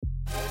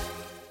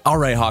All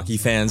right, hockey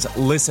fans,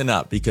 listen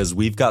up because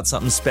we've got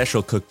something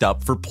special cooked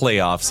up for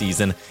playoff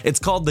season. It's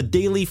called the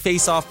Daily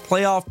Face-Off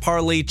Playoff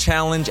Parlay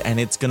Challenge, and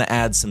it's going to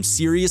add some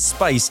serious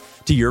spice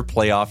to your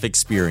playoff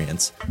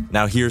experience.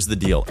 Now, here's the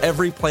deal.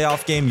 Every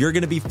playoff game, you're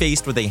going to be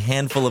faced with a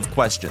handful of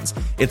questions.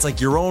 It's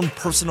like your own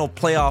personal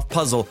playoff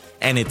puzzle,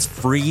 and it's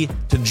free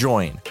to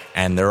join.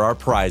 And there are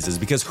prizes,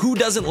 because who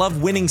doesn't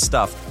love winning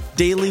stuff?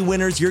 Daily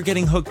winners, you're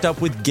getting hooked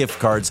up with gift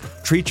cards.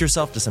 Treat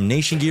yourself to some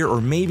Nation gear or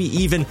maybe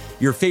even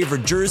your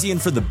favorite jersey.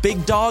 And for the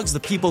big dogs, the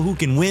people who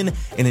can win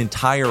an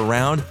entire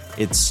round,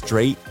 it's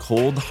straight,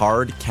 cold,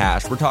 hard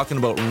cash. We're talking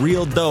about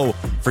real dough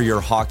for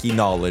your hockey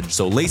knowledge.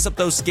 So lace up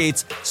those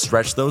skates,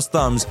 stretch those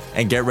thumbs,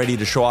 and get ready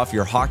to show off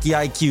your hockey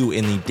IQ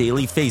in the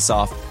Daily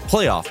Face-Off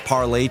Playoff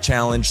Parlay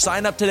Challenge.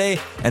 Sign up today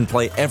and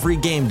play every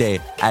game day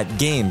at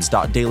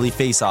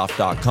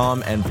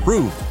games.dailyfaceoff.com and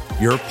prove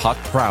your puck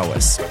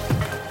prowess.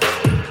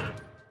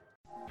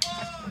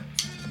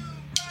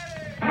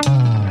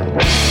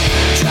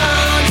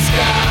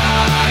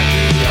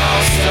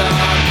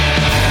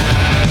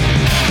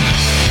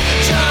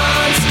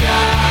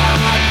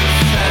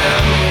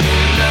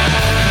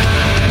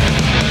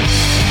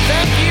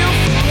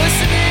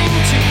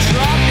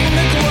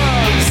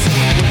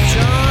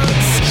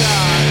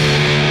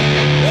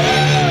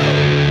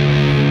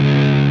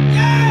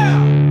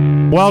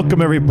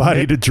 Welcome,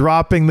 everybody, to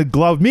Dropping the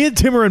Glove. Me and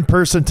Tim are in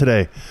person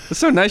today. It's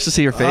so nice to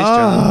see your face,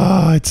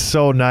 John. Oh, it's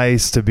so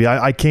nice to be.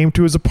 I came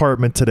to his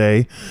apartment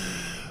today,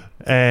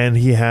 and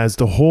he has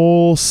the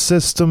whole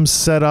system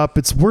set up.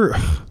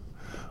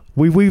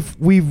 We've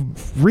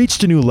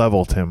reached a new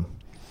level, Tim.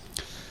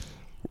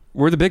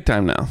 We're the big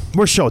time now.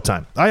 We're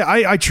showtime.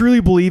 I truly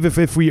believe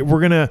if we're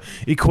going to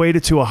equate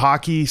it to a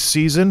hockey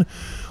season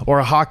or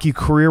a hockey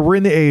career, we're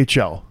in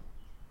the AHL.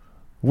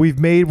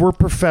 We're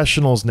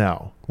professionals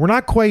now. We're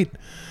not quite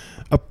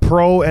a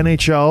pro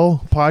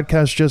NHL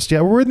podcast just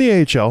yet. We're in the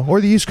AHL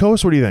or the East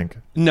Coast. What do you think?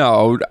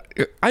 No,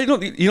 I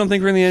don't. You don't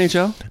think we're in the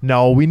NHL?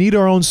 No, we need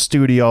our own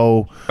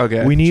studio.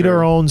 Okay, we need sure.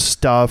 our own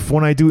stuff.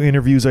 When I do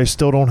interviews, I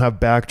still don't have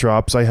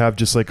backdrops. I have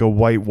just like a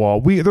white wall.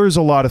 There's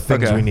a lot of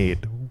things we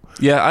need.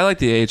 Yeah, I like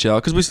the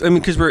AHL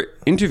because we're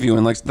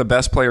interviewing like the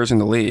best players in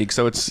the league,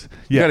 so it's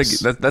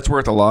that's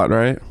worth a lot,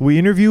 right? We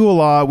interview a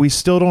lot. We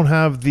still don't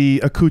have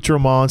the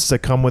accoutrements that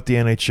come with the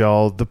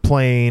NHL, the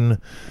plane,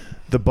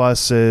 the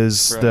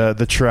buses, right.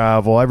 the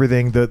travel,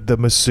 everything, the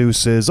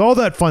masseuses, all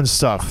that fun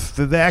stuff,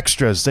 the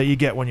extras that you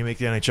get when you make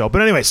the NHL.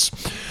 But anyways,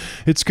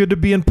 it's good to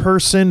be in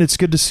person. It's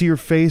good to see your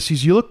face.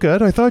 You look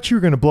good. I thought you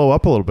were going to blow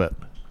up a little bit.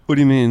 What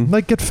do you mean?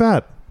 Like get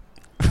fat.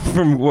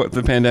 From what,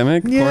 the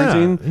pandemic? Yeah,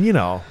 quarantine? you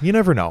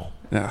never know.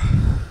 Yeah.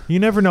 You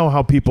never know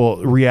how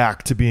people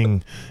react to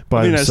being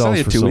by themselves I saw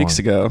you for 2 weeks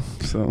ago.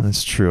 So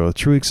that's true.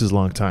 2 weeks is a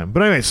long time.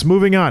 But anyways,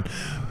 moving on.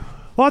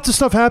 Lots of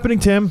stuff happening,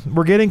 Tim.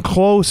 We're getting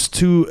close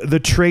to the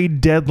trade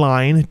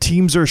deadline.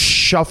 Teams are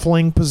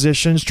shuffling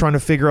positions, trying to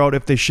figure out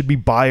if they should be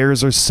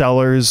buyers or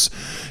sellers.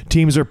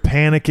 Teams are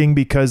panicking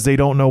because they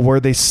don't know where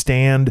they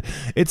stand.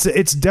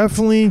 It's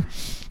definitely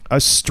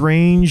a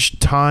strange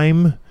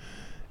time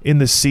in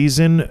the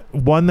season,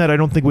 one that I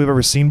don't think we've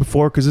ever seen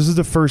before, because this is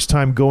the first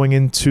time going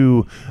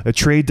into a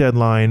trade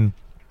deadline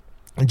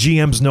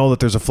GMs know that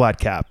there's a flat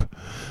cap,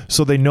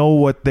 so they know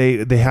what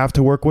they have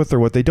to work with or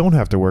what they don't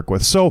have to work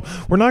with. So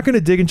we're not going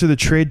to dig into the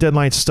trade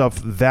deadline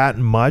stuff that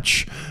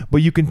much,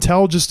 but you can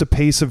tell just the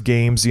pace of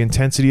games, the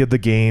intensity of the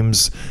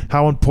games,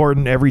 how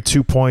important every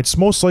 2 points,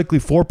 most likely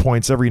 4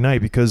 points every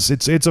night, because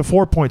it's a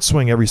 4-point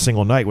swing every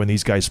single night when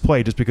these guys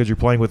play, just because you're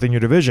playing within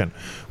your division,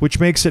 which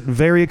makes it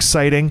very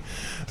exciting.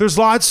 There's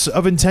lots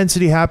of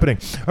intensity happening.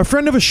 A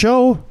friend of a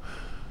show,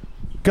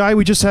 guy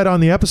we just had on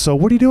the episode,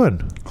 what are you doing?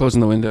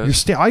 Closing the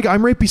windows.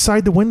 I'm right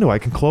beside the window. I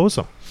can close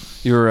them.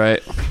 You were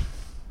right.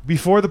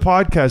 Before the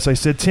podcast, I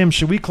said, Tim,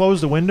 should we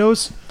close the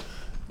windows?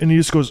 And he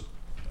just goes,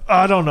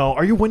 I don't know.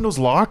 Are your windows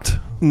locked?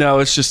 No,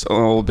 it's just an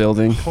old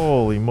building.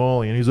 Holy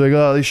moly. And he's like,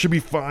 oh, they should be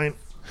fine.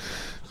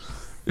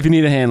 If you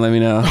need a hand, let me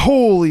know.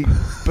 Holy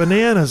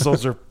bananas.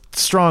 Those are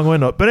strong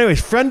windows. But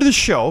anyways, friend of the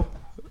show,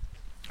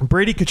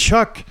 Brady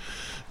Tkachuk,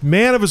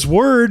 man of his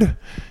word.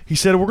 He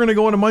said, we're going to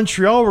go into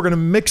Montreal. We're going to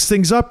mix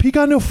things up. He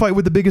got no fight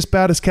with the biggest,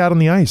 baddest cat on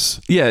the ice.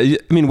 Yeah, I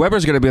mean,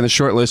 Weber's going to be on the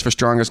short list for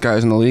strongest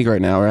guys in the league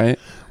right now, right?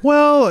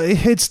 Well,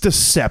 it's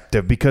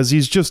deceptive because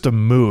he's just a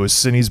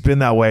moose, and he's been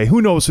that way.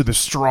 Who knows who the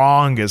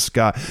strongest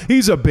guy?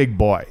 He's a big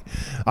boy.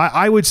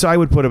 I would say I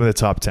would put him in the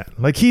top 10.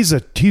 Like, he's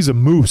a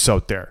moose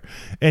out there.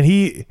 And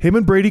him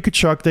and Brady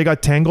Tkachuk, they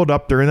got tangled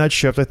up during that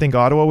shift. I think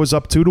Ottawa was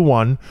up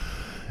 2-1.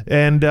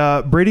 And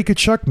Brady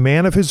Tkachuk,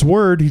 man of his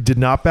word, he did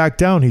not back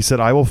down. He said,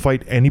 I will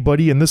fight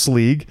anybody in this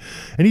league.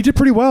 And he did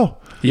pretty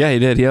well. Yeah, he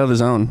did. He held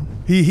his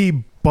own.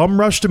 He bum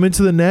rushed him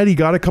into the net. He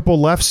got a couple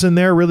lefts in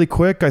there really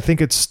quick. I think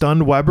it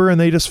stunned Weber,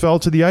 and they just fell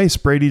to the ice.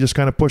 Brady just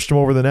kind of pushed him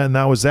over the net, and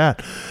that was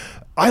that.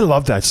 I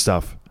love that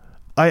stuff.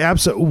 I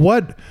absolutely.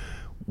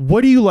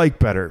 What do you like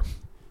better?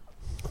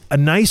 A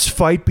nice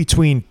fight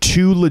between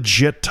two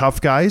legit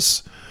tough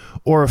guys,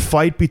 or a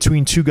fight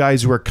between two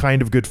guys who are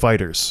kind of good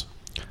fighters?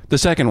 The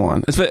second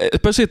one,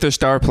 especially if they're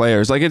star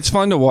players. Like, it's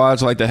fun to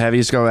watch, like, the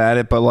heavies go at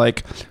it, but,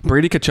 like,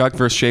 Brady Tkachuk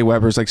versus Shea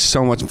Weber is, like,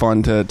 so much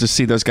fun to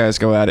see those guys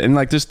go at it. And,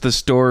 like, just the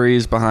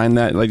stories behind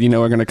that, like, are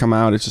going to come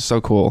out. It's just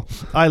so cool.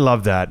 I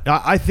love that.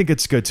 I think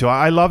it's good, too.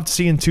 I loved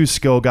seeing two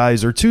skill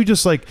guys or two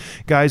just, like,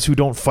 guys who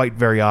don't fight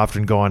very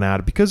often going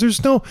at it. Because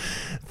there's no...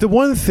 The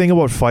one thing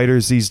about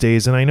fighters these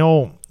days, and I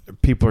know...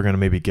 people are going to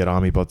maybe get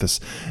on me about this.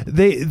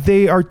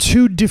 They are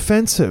too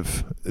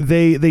defensive.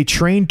 They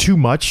train too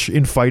much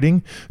in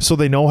fighting, so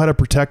they know how to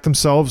protect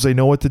themselves. They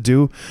know what to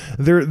do.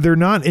 They're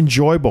not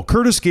enjoyable.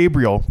 Curtis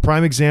Gabriel,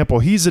 prime example.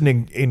 He's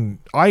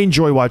I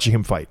enjoy watching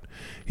him fight.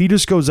 He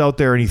just goes out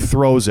there and he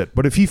throws it.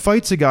 But if he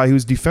fights a guy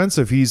who's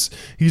defensive, he's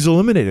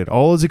eliminated.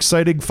 All his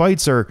exciting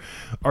fights are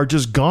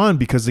just gone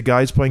because the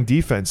guy's playing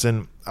defense.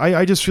 And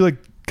I just feel like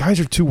guys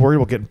are too worried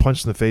about getting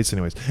punched in the face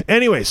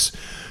anyways.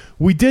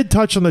 We did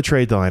touch on the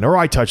trade line, or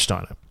I touched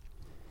on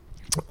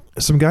it.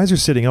 Some guys are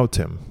sitting out,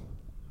 Tim.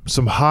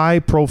 Some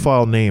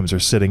high-profile names are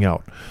sitting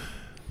out.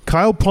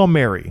 Kyle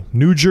Palmieri,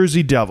 New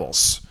Jersey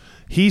Devils.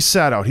 He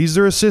sat out. He's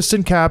their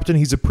assistant captain.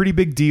 He's a pretty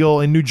big deal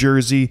in New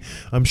Jersey.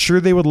 I'm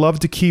sure they would love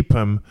to keep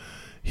him.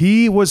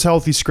 He was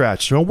healthy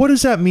scratched. Now, what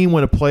does that mean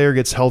when a player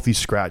gets healthy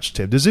scratched,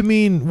 Tim? Does it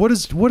mean what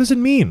does it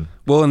mean?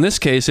 Well, in this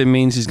case, it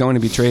means he's going to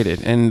be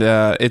traded, and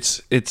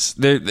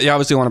they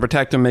obviously want to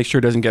protect him, make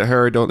sure he doesn't get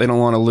hurt. They don't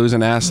want to lose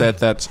an asset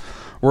that's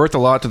worth a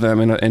lot to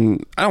them. And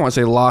I don't want to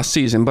say lost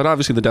season, but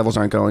obviously the Devils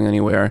aren't going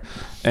anywhere.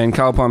 And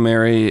Kyle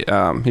Palmieri,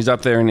 he's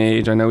up there in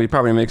age. I know he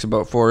probably makes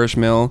about $4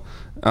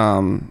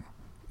 million.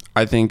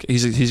 I think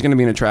he's going to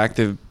be an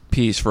attractive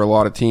piece for a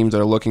lot of teams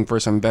that are looking for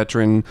some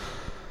veteran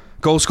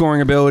goal scoring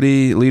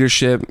ability,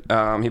 leadership.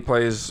 He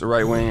plays the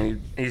right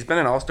wing. He's been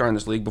an all-star in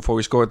this league before.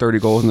 He scored 30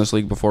 goals in this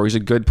league before. He's a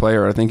good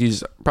player. I think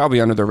he's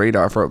probably under the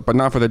radar but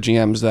not for the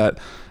GMs that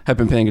have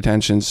been paying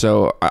attention.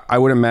 So I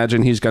would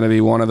imagine he's going to be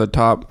one of the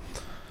top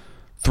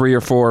 3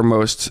 or 4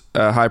 most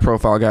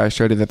high-profile guys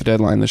traded at the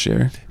deadline this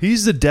year.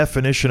 He's the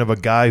definition of a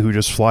guy who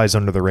just flies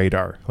under the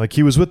radar. Like,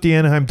 he was with the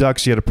Anaheim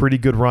Ducks. He had a pretty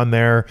good run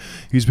there.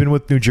 He's been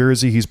with New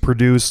Jersey. He's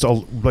produced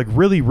like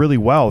really, really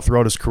well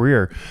throughout his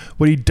career,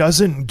 but he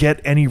doesn't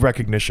get any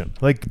recognition.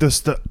 Like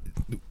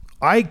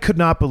I could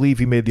not believe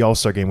he made the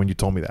All-Star game when you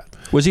told me that.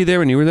 Was he there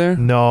when you were there?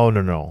 No.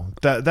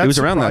 That it was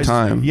around that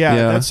time.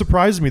 Yeah, that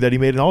surprised me that he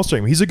made an All-Star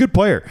game. He's a good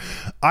player.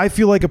 I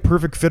feel like a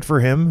perfect fit for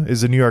him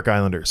is the New York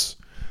Islanders.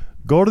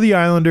 Go to the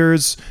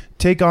Islanders,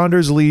 take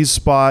Anders Lee's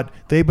spot.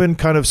 They've been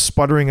kind of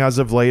sputtering as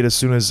of late as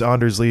soon as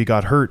Anders Lee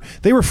got hurt.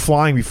 They were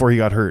flying before he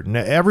got hurt. And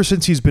ever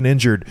since he's been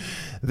injured,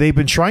 they've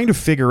been trying to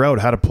figure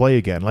out how to play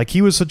again. Like,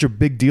 he was such a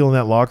big deal in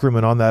that locker room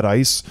and on that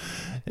ice.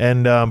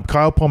 And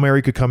Kyle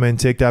Palmieri could come in,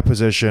 take that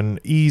position,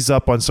 ease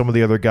up on some of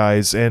the other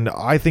guys, and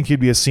I think he'd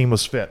be a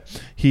seamless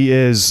fit. He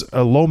is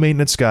a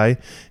low-maintenance guy.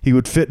 He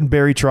would fit in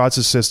Barry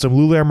Trotz's system.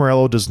 Lou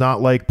Lamoriello does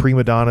not like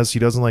prima donnas. He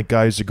doesn't like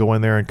guys to go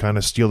in there and kind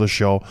of steal the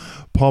show.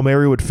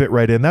 Palmieri would fit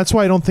right in. That's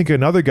why I don't think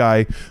another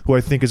guy who I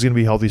think is going to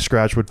be healthy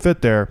scratch would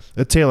fit there,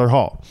 Taylor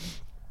Hall.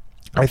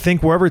 I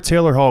think wherever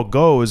Taylor Hall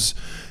goes,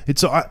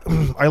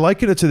 I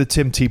liken it to the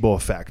Tim Tebow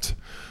effect,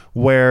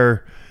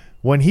 where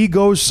when he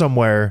goes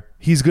somewhere,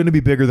 he's going to be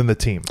bigger than the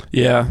team.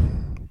 Yeah.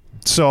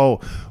 So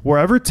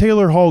wherever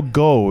Taylor Hall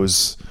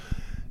goes,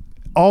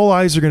 all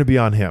eyes are going to be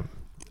on him.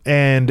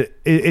 And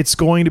it's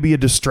going to be a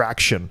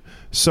distraction.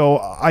 So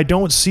I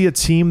don't see a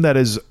team that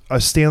is a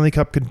Stanley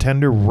Cup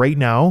contender right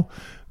now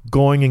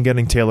going and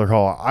getting Taylor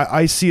Hall.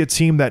 I see a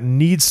team that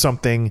needs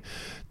something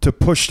to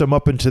push them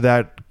up into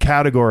that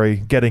category,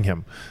 getting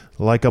him,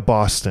 like a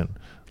Boston,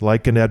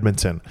 like an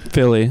Edmonton.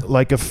 Philly.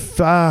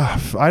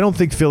 I don't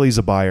think Philly's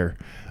a buyer.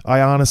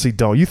 I honestly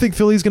don't. You think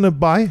Philly's going to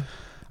buy?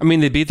 I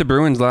mean, they beat the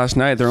Bruins last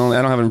night. I don't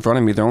have it in front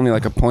of me. They're only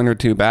like a point or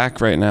two back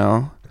right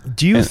now.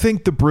 Do you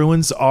think the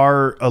Bruins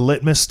are a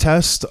litmus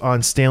test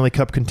on Stanley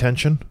Cup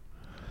contention?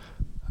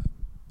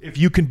 If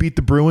you can beat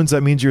the Bruins,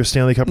 that means you're a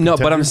Stanley Cup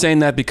contender? No, but I'm saying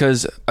that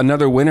because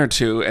another win or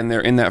two, and they're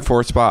in that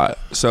 4th spot.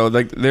 So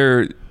like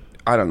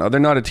I don't know.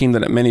 They're not a team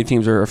that many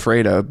teams are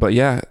afraid of. But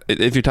yeah,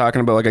 if you're talking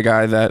about like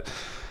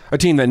a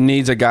team that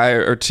needs a guy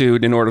or two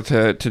in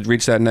order to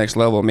reach that next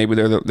level, maybe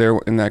they're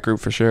in that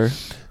group for sure.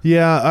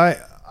 Yeah,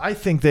 I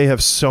think they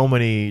have so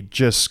many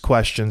just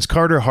questions.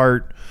 Carter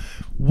Hart,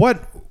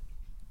 what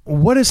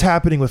is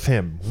happening with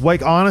him?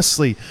 Like,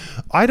 honestly,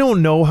 I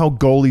don't know how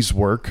goalies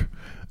work.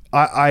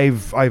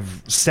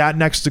 I've sat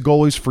next to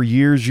goalies for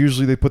years.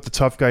 Usually they put the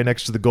tough guy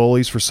next to the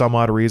goalies for some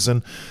odd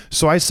reason.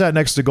 So I sat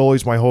next to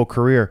goalies my whole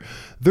career.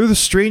 They're the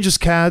strangest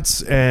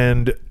cats,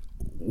 and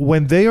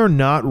when they are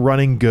not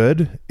running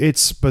good,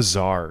 it's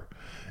bizarre.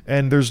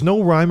 And there's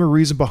no rhyme or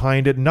reason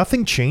behind it.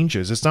 Nothing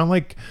changes. It's not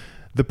like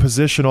the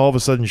position all of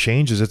a sudden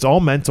changes. It's all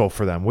mental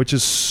for them, which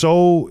is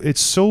it's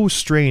so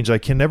strange. I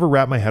can never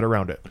wrap my head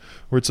around it.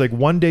 Where it's like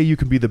one day you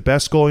can be the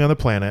best goalie on the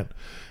planet,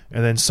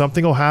 and then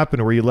something will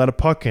happen where you let a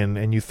puck in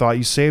and you thought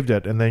you saved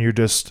it, and then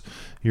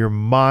your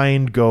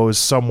mind goes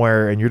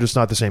somewhere and you're just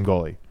not the same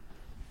goalie.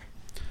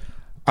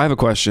 I have a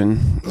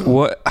question.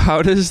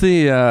 How does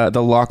the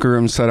locker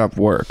room setup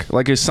work?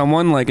 Like, is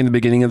someone like in the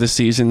beginning of the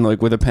season,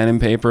 like with a pen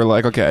and paper,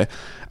 like, okay,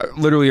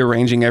 literally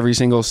arranging every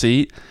single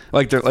seat,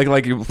 like they're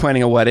like you're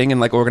planning a wedding and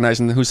like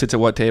organizing who sits at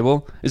what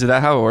table? Is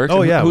that how it works?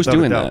 Oh yeah, who's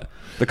doing that?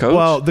 The coach?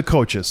 Well, the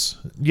coaches.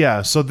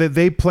 Yeah, so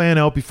they plan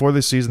out before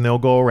the season. They'll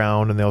go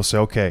around and they'll say,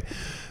 okay,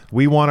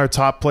 we want our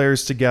top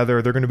players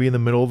together. They're going to be in the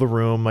middle of the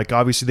room. Like,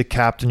 obviously, the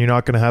captain, you're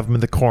not going to have him in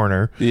the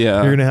corner. Yeah.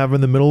 You're going to have him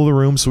in the middle of the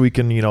room so we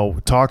can,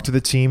 talk to the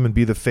team and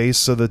be the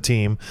face of the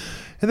team.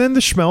 And then the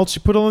schmelts,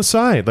 you put on the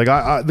side. Like,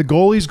 the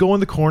goalies go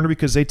in the corner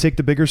because they take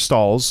the bigger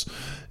stalls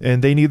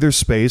and they need their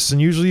space. And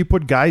usually you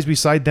put guys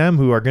beside them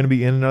who are going to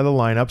be in and out of the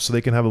lineup so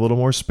they can have a little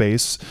more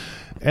space.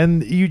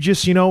 And you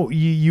just,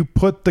 you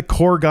put the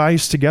core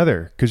guys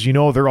together because,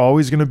 they're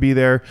always going to be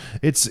there.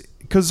 It's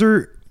because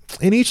they're...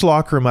 In each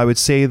locker room, I would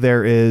say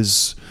there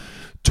is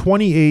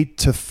 28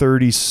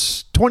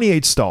 to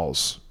 28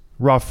 stalls,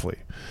 roughly.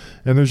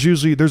 And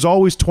there's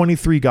always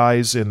 23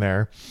 guys in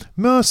there.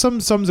 No, some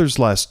there's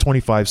less,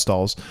 25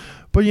 stalls.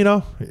 But,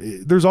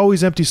 there's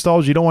always empty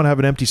stalls. You don't want to have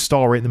an empty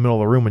stall right in the middle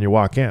of the room when you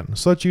walk in.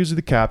 So that's usually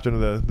the captain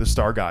or the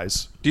star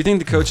guys. Do you think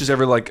the coaches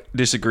ever like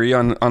disagree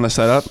on the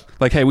setup?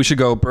 Like, hey, we should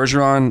go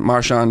Bergeron,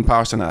 Marchand,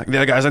 Pastrnak. The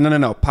other guys are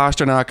no.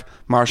 Pastrnak,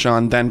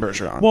 Marchand, then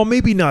Bergeron. Well,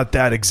 maybe not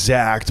that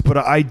exact, but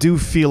I do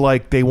feel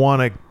like they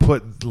want to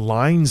put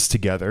lines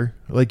together.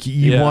 Like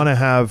you want to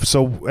have,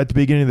 so at the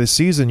beginning of the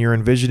season, you're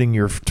envisioning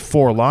your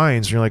 4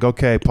 lines. And you're like,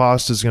 okay,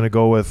 Pasta's going to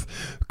go with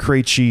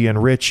Krejci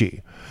and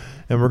Ritchie.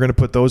 And we're going to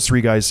put those 3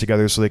 guys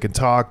together so they can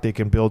talk, they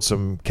can build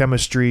some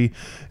chemistry,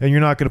 and you're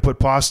not going to put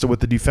Pasta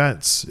with the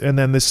defense. And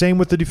then the same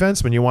with the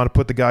defensemen. You want to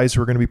put the guys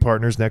who are going to be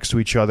partners next to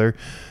each other.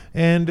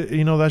 And,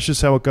 that's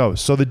just how it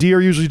goes. So the D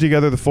are usually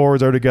together, the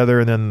forwards are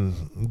together, and then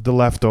the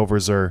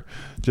leftovers are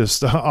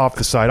just off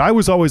the side. I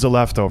was always a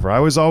leftover. I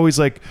was always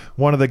like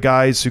one of the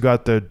guys who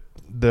got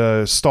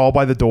the stall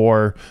by the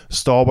door,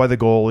 stall by the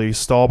goalie,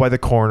 stall by the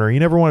corner. You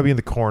never want to be in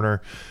the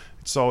corner.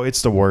 So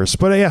it's the worst.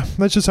 But yeah,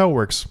 that's just how it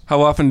works.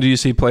 How often do you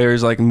see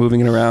players like moving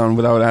it around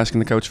without asking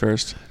the coach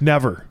first?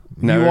 Never.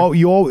 Well,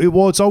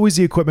 it's always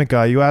the equipment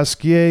guy. You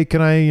ask, yeah,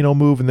 can I,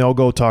 move? And they'll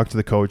go talk to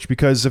the coach.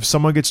 Because if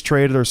someone gets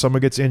traded or someone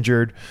gets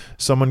injured,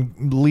 someone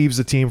leaves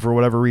the team for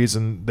whatever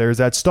reason, there's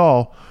that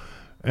stall.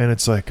 And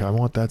it's like, I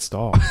want that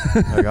stall.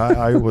 Like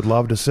I would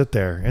love to sit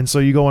there. And so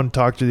you go and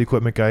talk to the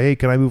equipment guy. Hey,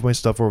 can I move my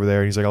stuff over there?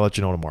 And he's like, I'll let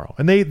you know tomorrow.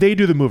 And they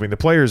do the moving. The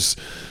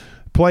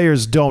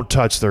players don't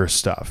touch their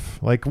stuff.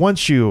 Like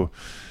once you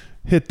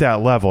hit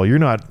that level, you're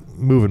not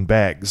moving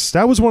bags.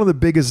 That was one of the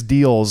biggest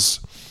deals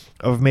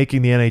of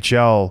making the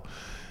NHL.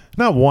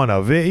 Not one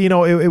of it.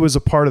 It was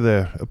a part of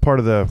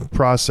the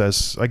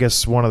process. I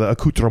guess one of the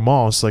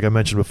accoutrements, like I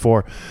mentioned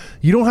before.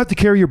 You don't have to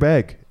carry your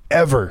bag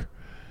ever.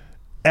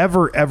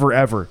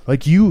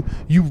 Like you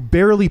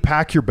barely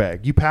pack your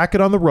bag. You pack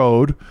it on the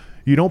road.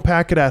 You don't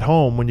pack it at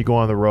home when you go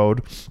on the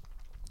road.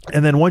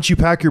 And then once you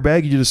pack your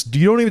bag, you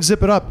don't even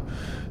zip it up.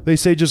 They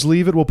say just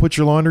leave it. We'll put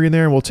your laundry in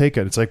there and we'll take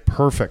it. It's like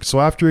perfect. So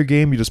after a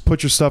game, you just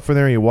put your stuff in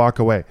there and you walk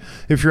away.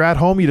 If you're at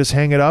home, you just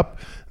hang it up.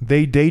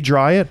 They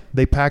dry it,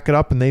 they pack it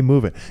up, and they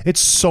move it. It's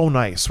so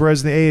nice.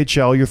 Whereas in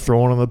the AHL, you're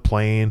throwing it on the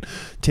plane,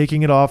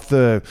 taking it off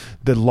the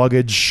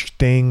luggage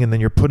thing, and then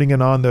you're putting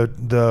it on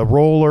the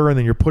roller, and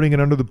then you're putting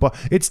it under the bus.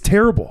 It's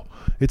terrible.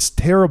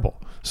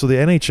 So the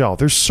NHL,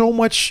 there's so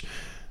much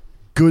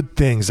good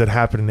things that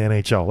happen in the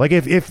NHL. Like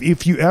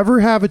if you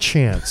ever have a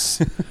chance,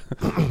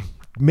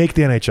 make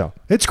the NHL.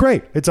 It's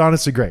great. It's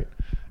honestly great.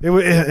 It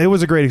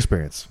was a great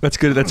experience. That's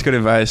good. That's good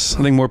advice.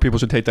 I think more people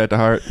should take that to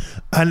heart.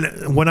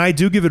 And when I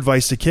do give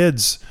advice to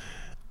kids,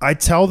 I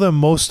tell them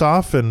most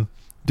often,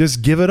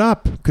 just give it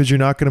up because you're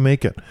not going to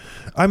make it.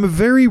 I'm a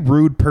very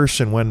rude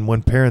person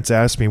when parents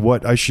ask me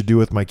what I should do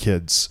with my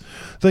kids.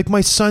 Like,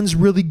 my son's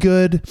really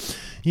good.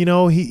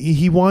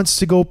 He wants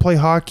to go play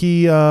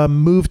hockey,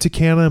 move to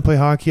Canada and play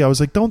hockey. I was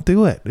like, don't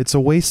do it. It's a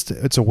waste.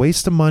 It's a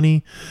waste of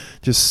money.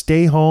 Just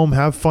stay home,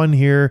 have fun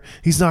here.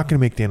 He's not going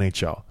to make the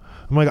NHL.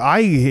 I'm like,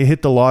 I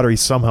hit the lottery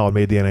somehow and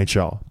made the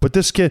NHL. But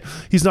this kid,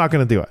 he's not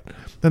going to do it.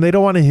 And they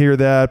don't want to hear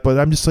that. But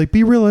I'm just like,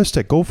 be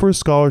realistic. Go for a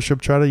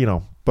scholarship. Try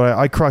to, But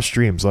I crush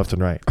dreams left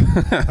and right.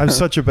 I'm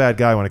such a bad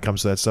guy when it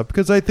comes to that stuff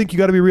because I think you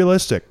got to be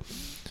realistic.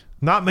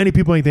 Not many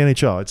people make the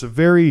NHL. It's a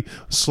very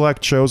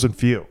select, chosen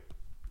few.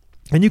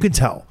 And you can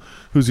tell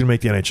who's going to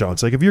make the NHL.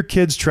 It's like if your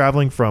kid's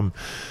traveling from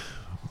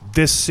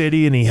this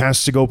city and he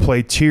has to go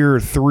play tier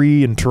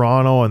 3 in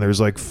Toronto and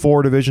there's like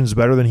 4 divisions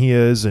better than he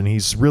is and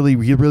he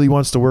really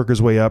wants to work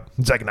his way up.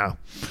 It's like,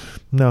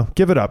 no,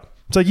 give it up.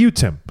 It's like you,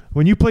 Tim.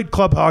 When you played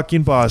club hockey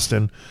in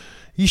Boston,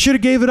 you should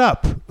have gave it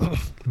up.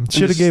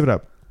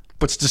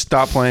 But to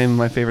stop playing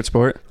my favorite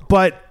sport.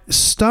 But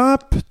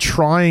stop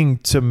trying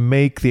to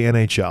make the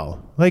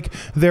NHL. Like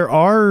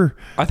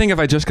I think if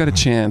I just got a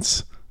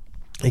chance.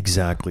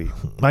 Exactly.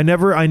 I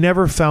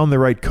never found the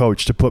right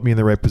coach to put me in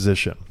the right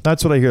position.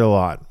 That's what I hear a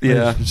lot.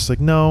 Yeah. It's just like,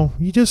 no,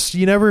 you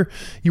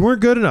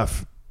weren't good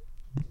enough.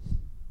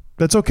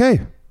 That's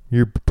okay.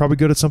 You're probably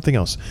good at something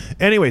else.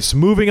 Anyways,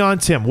 moving on,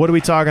 Tim. What are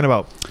we talking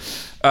about?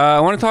 I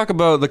want to talk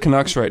about the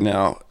Canucks right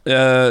now.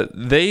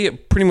 They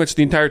pretty much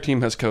the entire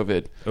team has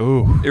COVID.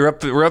 Ooh.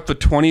 We're up to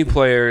 20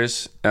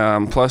 players,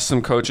 plus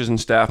some coaches and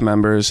staff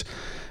members,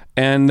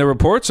 and the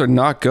reports are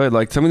not good.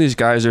 Like some of these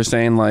guys are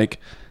saying like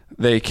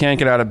they can't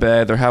get out of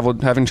bed, they're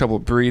having trouble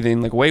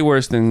breathing, like way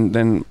worse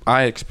than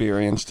I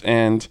experienced.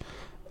 And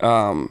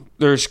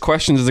there's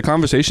questions. There's a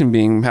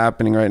conversation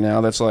happening right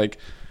now that's like,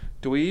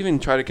 do we even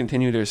try to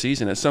continue their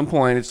season? At some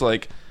point, it's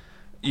like,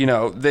 you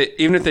know,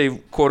 even if they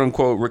quote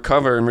unquote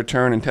recover and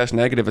return and test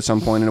negative at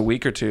some point in a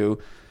week or two,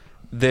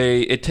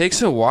 it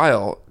takes a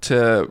while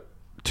to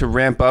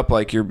ramp up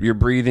like your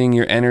breathing,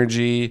 your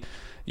energy,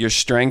 your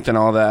strength, and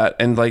all that.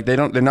 And like they're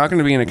not going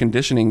to be in a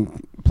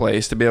conditioning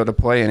place to be able to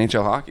play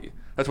NHL hockey.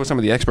 That's what some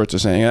of the experts are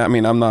saying. I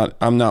mean, I'm not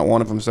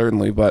one of them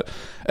certainly, but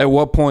at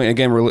what point,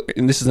 again,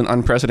 and this is an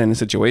unprecedented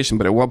situation,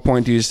 but at what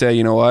point do you say,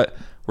 you know what,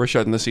 we're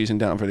shutting the season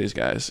down for these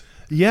guys?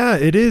 Yeah,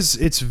 it is.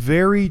 It's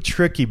very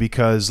tricky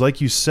because, like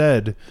you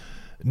said,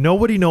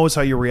 nobody knows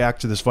how you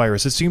react to this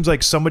virus. It seems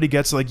like somebody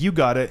gets like you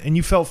got it and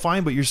you felt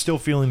fine, but you're still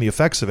feeling the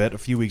effects of it a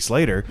few weeks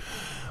later.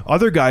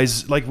 Other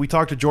guys, like we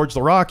talked to George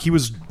Laraque, he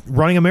was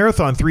running a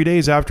marathon 3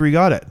 days after he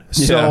got it.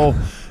 So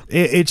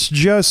it's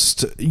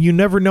just, you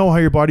never know how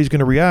your body's going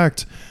to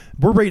react.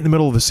 We're right in the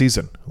middle of the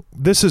season.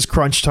 This is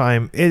crunch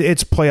time.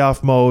 It's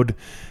playoff mode.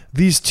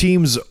 These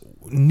teams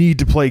need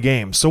to play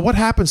games. So what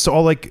happens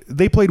to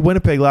they played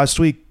Winnipeg last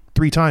week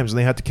 3 times and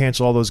they had to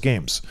cancel all those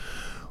games.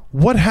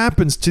 What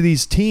happens to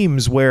these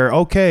teams where,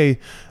 okay,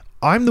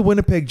 I'm the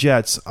Winnipeg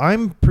Jets.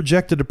 I'm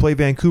projected to play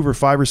Vancouver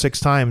 5 or 6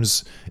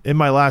 times in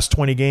my last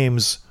 20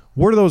 games.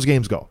 Where do those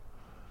games go?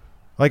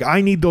 Like,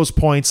 I need those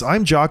points.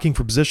 I'm jockeying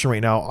for position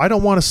right now. I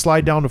don't want to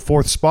slide down to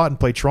 4th spot and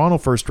play Toronto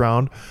first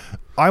round.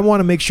 I want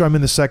to make sure I'm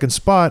in the 2nd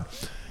spot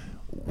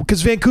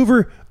because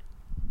Vancouver,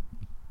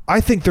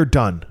 I think they're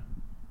done.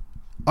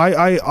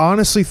 I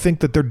honestly think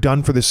that they're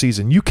done for the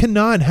season. You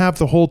cannot have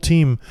the whole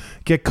team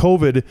get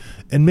COVID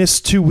and miss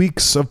 2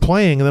 weeks of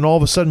playing and then all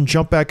of a sudden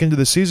jump back into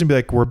the season and be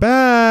like, we're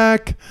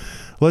back.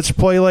 Let's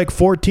play like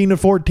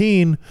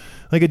 14-14.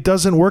 Like, it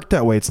doesn't work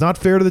that way. It's not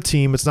fair to the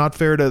team. It's not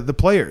fair to the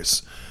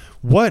players.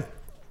 What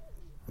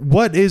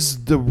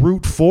is the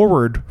route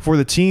forward for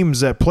the teams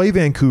that play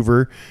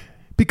Vancouver?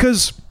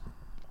 Because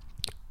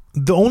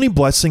the only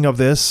blessing of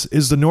this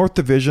is the North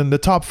Division, the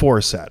top 4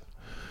 is set.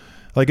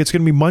 Like, it's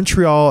going to be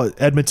Montreal,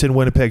 Edmonton,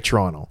 Winnipeg,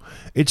 Toronto.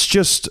 It's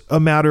just a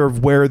matter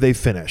of where they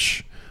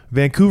finish.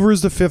 Vancouver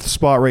is the 5th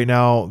spot right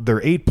now.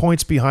 They're 8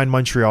 points behind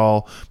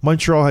Montreal.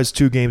 Montreal has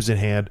 2 games in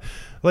hand.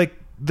 Like,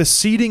 the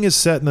seeding is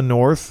set in the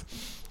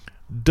North.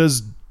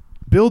 Does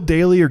Bill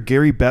Daly or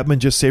Gary Bettman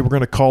just say we're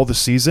going to call the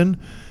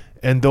season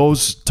and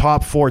those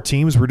top 4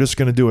 teams, we're just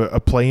going to do a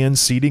play-in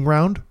seeding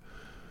round?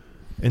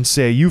 And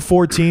say, you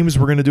 4 teams,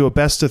 we're going to do a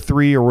best of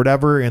 3 or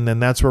whatever, and then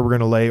that's where we're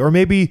going to lay. Or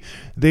maybe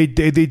they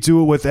do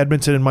it with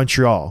Edmonton and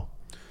Montreal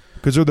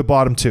because they're the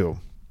bottom 2.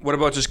 What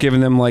about just giving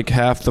them like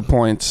half the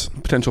points,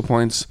 potential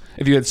points?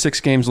 If you had 6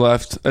 games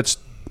left, that's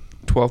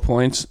 12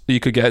 points you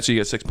could get, so you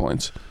get 6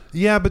 points.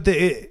 Yeah, but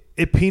it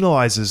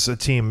penalizes a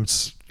team.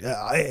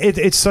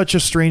 It's such a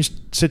strange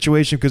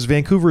situation because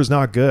Vancouver is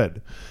not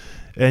good.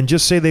 And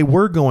just say they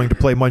were going to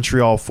play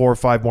Montreal 4 or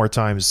 5 more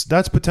times.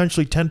 That's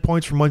potentially 10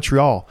 points from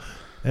Montreal.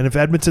 And if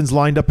Edmonton's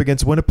lined up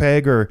against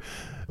Winnipeg or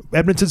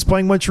Edmonton's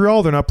playing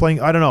Montreal, they're not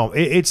playing. I don't know.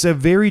 It's a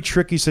very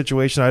tricky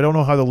situation. I don't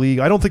know how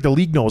I don't think the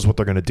league knows what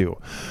they're going to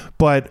do.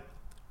 But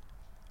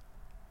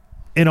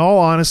in all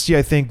honesty,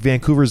 I think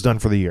Vancouver's done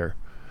for the year.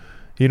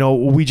 You know,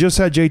 we just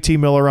had JT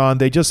Miller on.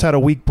 They just had a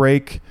week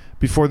break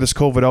before this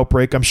COVID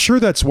outbreak. I'm sure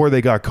that's where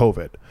they got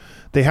COVID.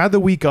 They had the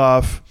week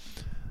off.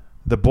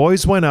 The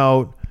boys went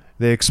out.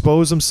 They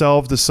exposed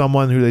themselves to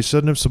someone who they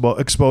shouldn't have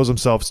exposed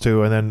themselves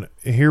to. And then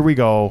here we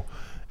go.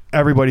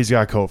 Everybody's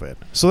got COVID.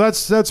 So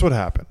that's what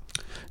happened.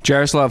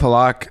 Jaroslav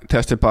Halak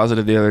tested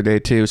positive the other day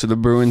too. So the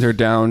Bruins are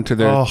down to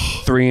their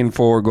 3 and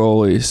 4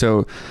 goalies.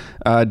 So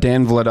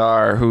Dan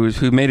Vladar,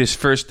 who made his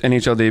first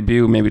NHL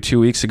debut maybe 2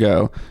 weeks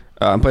ago,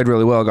 played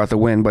really well, got the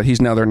win, but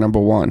he's now their number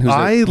 1.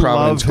 I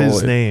love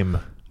his name.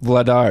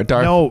 Vladar.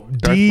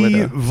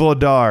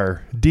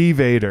 Vladar. D.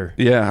 Vader.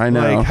 Yeah, I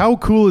know. Like, how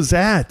cool is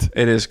that?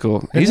 It is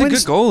cool. He's a good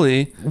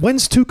goalie.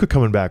 When's Tuukka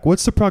coming back?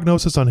 What's the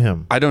prognosis on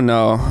him? I don't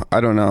know.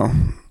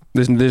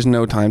 There's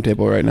no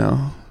timetable right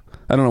now.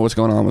 I don't know what's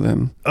going on with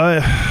him.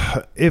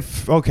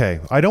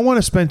 I don't want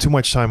to spend too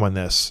much time on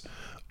this.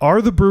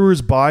 Are the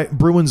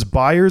Bruins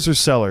buyers or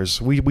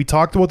sellers? We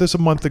talked about this a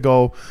month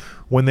ago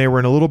when they were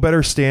in a little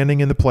better standing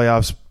in the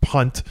playoffs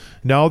hunt.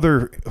 Now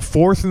they're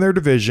 4th in their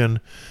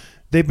division.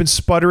 They've been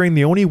sputtering.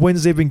 The only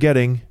wins they've been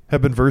getting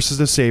have been versus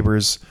the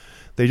Sabres.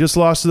 They just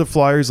lost to the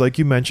Flyers, like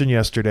you mentioned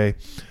yesterday.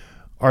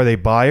 Are they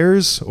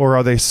buyers or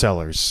are they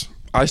sellers?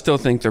 I still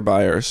think they're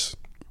buyers.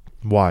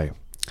 Why?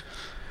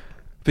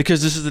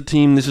 Because this is the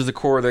team, this is the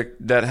core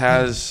that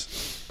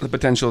has the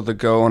potential to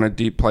go on a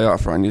deep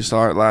playoff run. You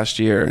saw it last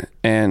year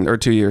or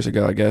 2 years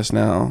ago, I guess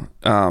now.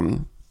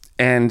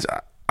 And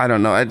I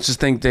don't know. I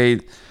just think they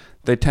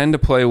tend to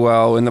play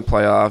well in the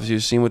playoffs.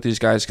 You've seen what these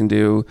guys can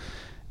do.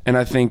 And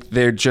I think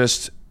they're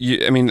just,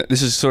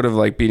 this is sort of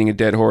like beating a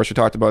dead horse. We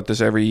talked about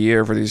this every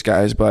year for these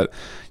guys, but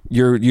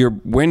your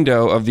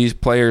window of these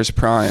players'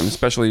 prime,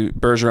 especially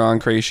Bergeron,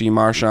 Krejci,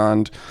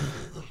 Marchand,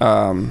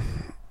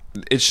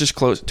 it's just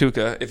close.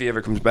 Tuukka, if he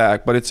ever comes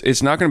back, but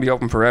it's not going to be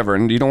open forever,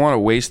 and you don't want to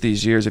waste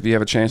these years if you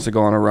have a chance to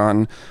go on a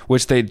run,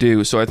 which they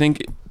do. So I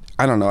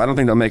don't know. I don't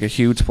think they'll make a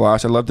huge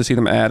splash. I'd love to see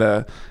them add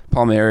a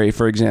Palmieri,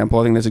 for example.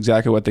 I think that's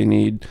exactly what they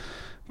need,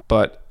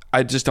 but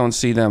I just don't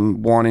see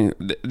them wanting.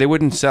 They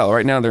wouldn't sell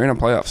right now. They're in a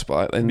playoff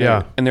spot, and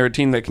they're a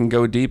team that can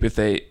go deep if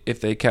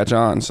they catch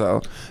on.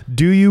 So,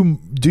 do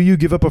you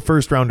give up a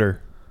first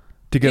rounder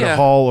to get a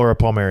Hall or a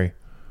Palmieri?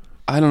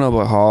 I don't know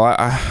about Hall.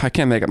 I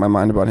can't make up my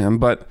mind about him,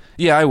 but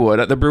yeah, I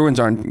would. The Bruins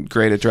aren't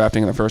great at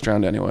drafting in the first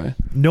round anyway.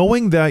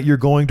 Knowing that you're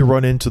going to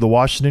run into the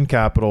Washington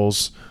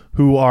Capitals,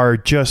 who are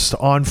just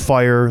on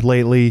fire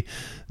lately,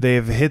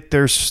 they've hit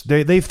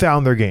they've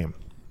found their game.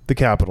 The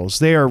Capitals.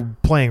 They are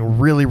playing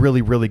really,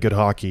 really, really good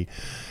hockey.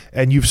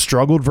 And you've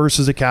struggled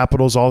versus the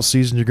Capitals all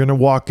season. You're going to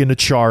walk into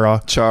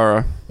Chara.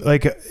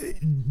 Like,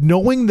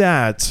 knowing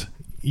that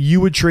you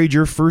would trade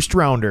your first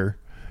rounder,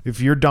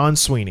 if you're Don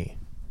Sweeney,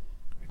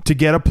 to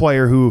get a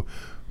player who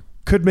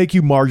could make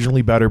you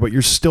marginally better, but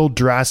you're still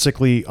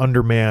drastically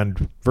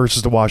undermanned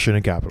versus the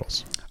Washington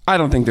Capitals. I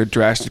don't think they're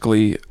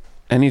drastically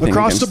anything.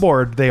 Across the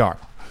board, they are.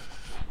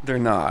 They're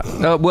not.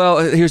 Well,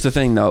 here's the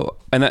thing, though,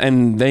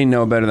 and they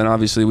know better than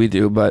obviously we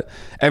do, but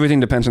everything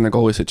depends on the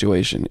goalie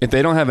situation. If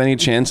they don't have any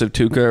chance of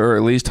Tuukka or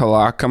at least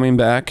Halak coming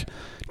back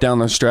down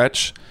the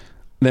stretch,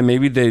 then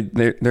maybe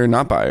they're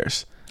not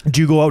buyers. Do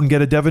you go out and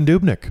get a Devin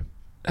Dubnyk?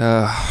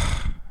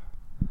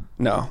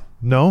 No.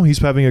 No, he's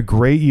having a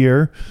great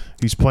year.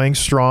 He's playing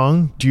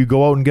strong. Do you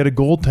go out and get a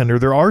goaltender?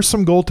 There are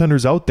some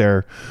goaltenders out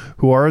there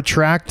who are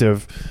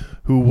attractive,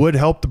 who would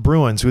help the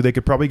Bruins, who they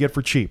could probably get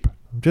for cheap.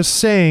 I'm just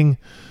saying,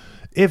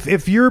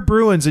 if you're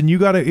Bruins and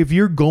if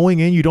you're going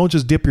in, you don't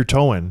just dip your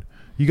toe in.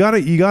 You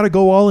gotta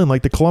go all in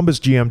like the Columbus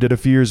GM did a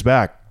few years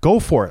back.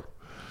 Go for it.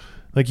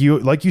 Like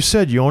you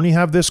said, you only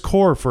have this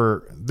core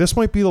for this.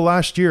 Might be the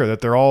last year that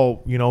they're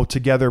all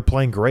together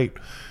playing great.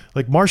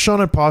 Like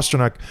Marchand and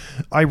Pastrnak,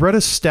 I read a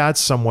stat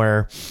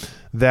somewhere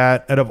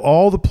that out of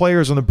all the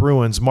players on the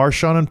Bruins,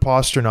 Marchand and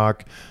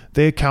Pastrnak,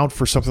 they account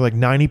for something like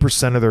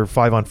 90% of their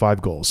 5-on-5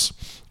 goals,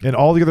 and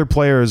all the other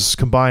players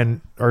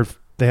combined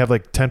they have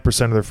like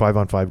 10% of their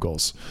 5-on-5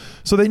 goals.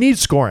 So they need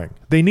scoring.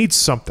 They need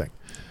something.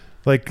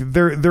 Like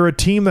they're a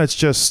team that's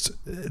just,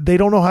 they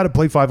don't know how to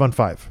play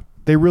 5-on-5.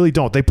 They really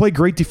don't. They play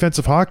great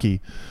defensive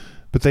hockey,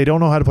 but they don't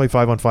know how to play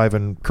 5-on-5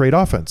 and create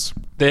offense.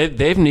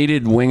 They've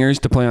needed wingers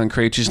to play on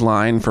Krejci's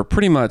line for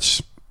pretty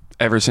much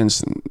ever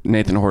since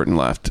Nathan Horton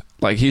left.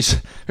 Like,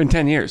 he's been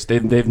 10 years.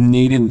 They've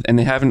needed, and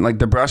they haven't, like,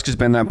 DeBrusk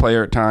been that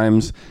player at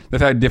times.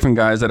 They've had different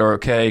guys that are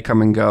okay,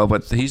 come and go,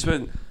 but he's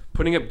been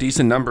putting up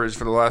decent numbers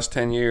for the last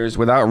 10 years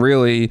without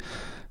really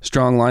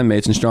strong line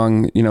mates and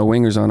strong,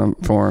 wingers on him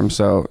for him.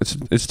 So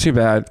it's too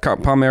bad.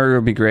 Palmieri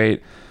would be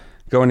great.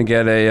 Going to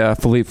get a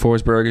Philippe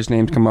Forsberg, his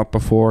name's come up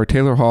before.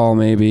 Taylor Hall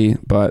maybe,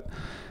 but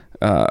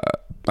I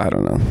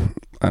don't know.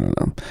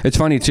 It's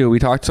funny too. We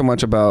talked so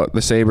much about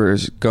the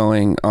Sabres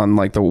going on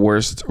like the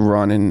worst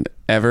run in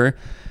ever,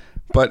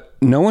 but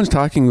no one's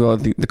talking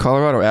about the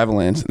Colorado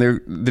Avalanche. They're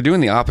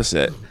doing the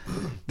opposite.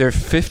 They're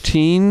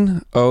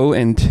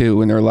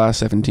 15-0-2 in their last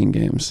 17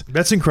 games.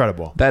 That's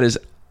incredible. That is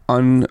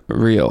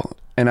unreal.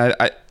 And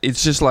I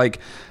it's just like,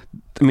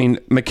 I mean,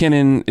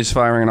 McKinnon is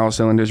firing on all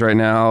cylinders right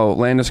now.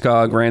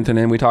 Landeskog,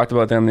 Rantanen, we talked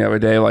about them the other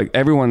day. Like,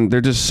 everyone,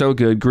 they're just so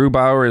good.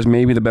 Grubauer is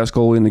maybe the best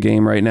goalie in the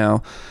game right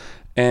now.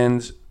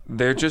 And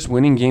they're just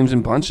winning games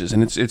in bunches.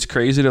 And it's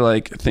crazy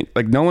to, think,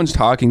 no one's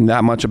talking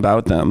that much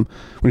about them.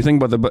 When you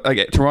think about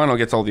Toronto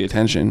gets all the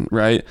attention,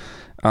 right?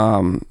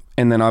 And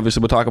then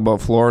obviously we'll talk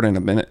about Florida in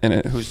a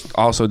minute, who's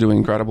also doing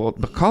incredible.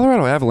 But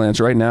Colorado Avalanche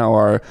right now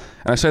are,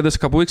 and I said this a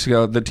couple weeks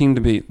ago, the team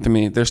to beat to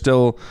me. They're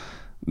still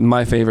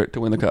my favorite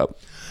to win the Cup.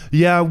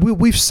 Yeah,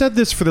 we've said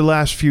this for the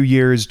last few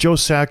years. Joe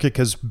Sakic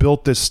has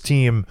built this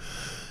team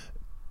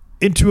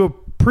into a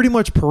pretty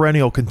much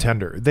perennial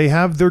contender. They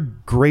have their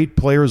great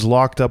players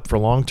locked up for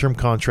long-term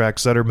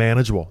contracts that are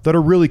manageable, that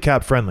are really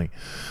cap-friendly.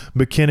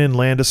 McKinnon,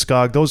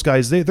 Landeskog, those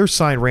guys, they're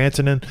signed.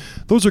 Rantanen.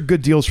 Those are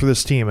good deals for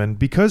this team. And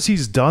because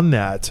he's done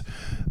that,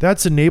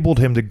 that's enabled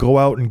him to go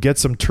out and get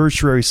some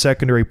tertiary,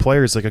 secondary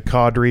players like a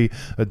Kadri,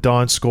 a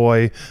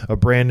Donskoy, a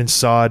Brandon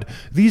Saad.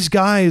 These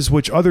guys,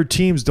 which other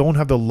teams don't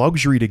have the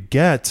luxury to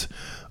get,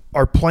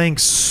 are playing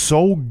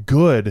so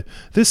good.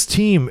 This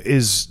team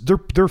is,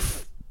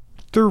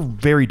 they're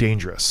very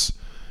dangerous.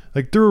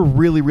 Like, they're a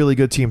really, really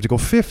good team to go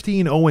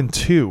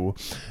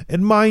 15-0-2.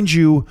 And mind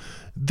you,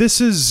 this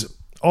is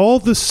all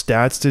the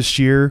stats this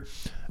year.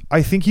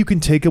 I think you can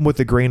take them with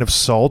a grain of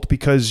salt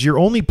because you're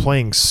only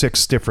playing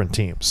 6 different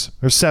teams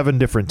or 7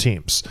 different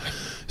teams.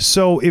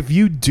 So if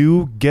you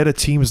do get a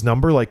team's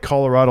number like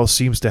Colorado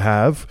seems to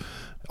have,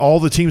 all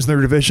the teams in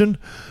their division,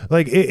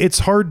 like it's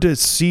hard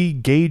to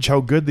gauge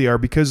how good they are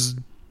because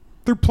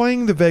they're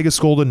playing the Vegas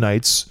Golden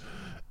Knights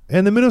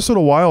and the Minnesota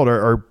Wild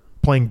are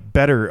playing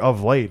better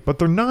of late, but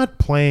they're not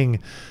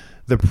playing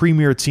the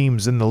premier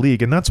teams in the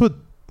league. And that's what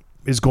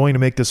is going to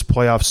make this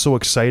playoff so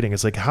exciting.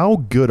 It's like, how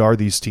good are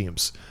these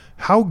teams?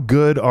 How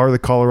good are the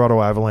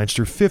Colorado Avalanche?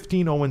 They're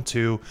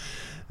 15-0-2.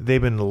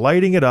 They've been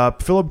lighting it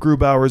up. Philip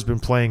Grubauer has been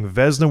playing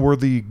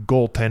Vezina-worthy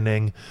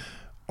goaltending.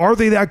 Are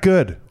they that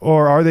good,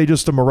 or are they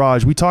just a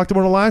mirage? We talked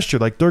about it last year.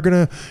 Like, they're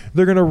gonna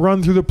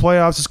run through the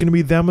playoffs. It's gonna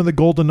be them and the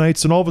Golden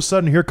Knights, and all of a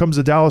sudden, here comes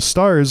the Dallas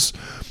Stars,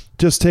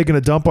 just taking a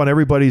dump on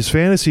everybody's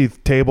fantasy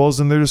tables,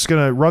 and they're just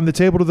gonna run the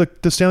table to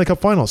the Stanley Cup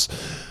Finals.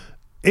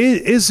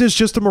 Is this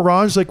just a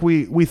mirage, like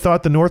we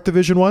thought the North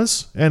Division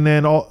was, and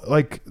then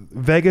like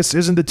Vegas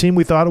isn't the team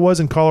we thought it was,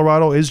 and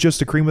Colorado is just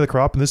the cream of the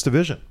crop in this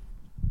division?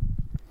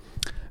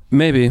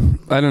 Maybe.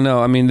 I don't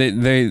know. I mean,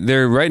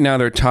 they're right now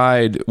they're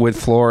tied with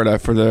Florida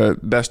for the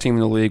best team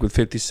in the league with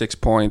 56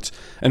 points.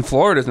 And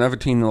Florida's another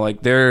team that,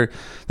 like,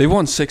 they've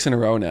won 6 in a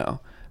row now.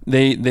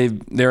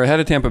 They're ahead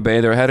of Tampa Bay,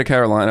 they're ahead of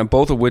Carolina,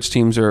 both of which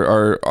teams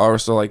are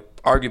also, like,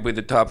 arguably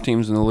the top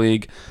teams in the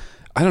league.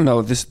 I don't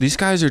know. These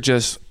guys are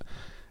just,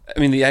 I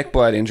mean, the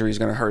Ekblad injury is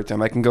going to hurt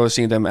them. I can go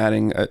see them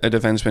adding a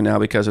defenseman now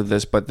because of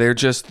this, but they're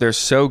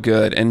so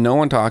good, and no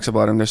one talks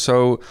about them. They're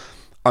so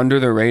under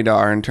the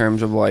radar in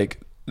terms of,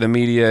 like, the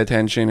media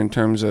attention, in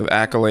terms of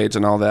accolades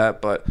and all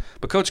that, but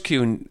Coach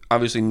Q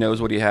obviously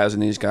knows what he has in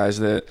these guys.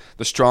 The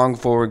strong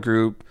forward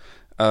group,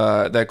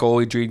 that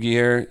goalie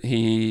Driedger,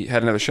 he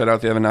had another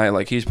shutout the other night.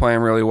 Like, he's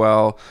playing really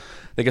well.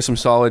 They get some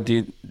solid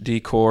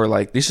D-core.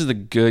 Like, this is a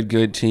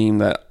good team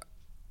that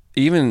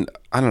even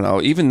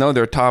though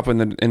they're top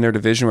in their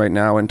division right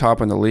now and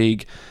top in the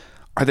league,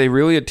 are they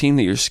really a team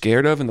that you're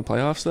scared of in the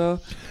playoffs though?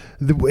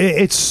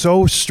 It's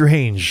so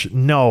strange.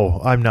 No,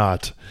 I'm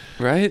not.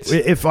 Right?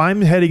 If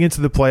I'm heading into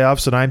the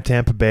playoffs and I'm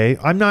Tampa Bay,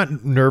 I'm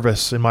not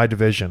nervous in my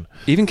division.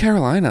 Even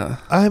Carolina.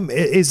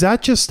 Is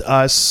that just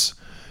us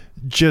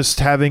just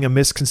having a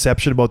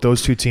misconception about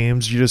those two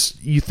teams?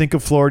 You think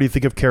of Florida, you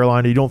think of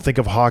Carolina, you don't think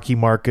of hockey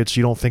markets,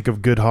 you don't think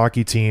of good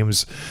hockey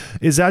teams.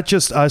 Is that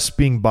just us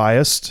being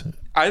biased?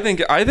 I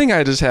think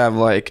I just have,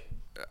 like,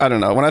 I don't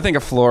know. When I think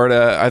of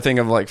Florida, I think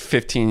of, like,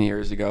 15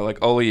 years ago,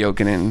 like Olli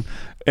Jokinen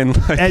and,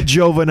 like, Ed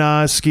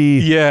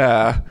Jovanovski.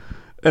 Yeah.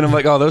 And I'm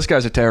like, oh, those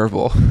guys are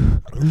terrible.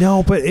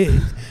 No, but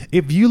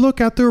if you look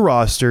at their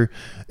roster,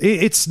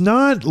 it's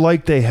not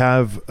like they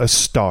have a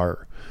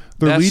star.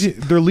 Their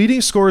leading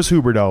scorer is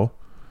Huberdeau.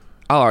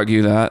 I'll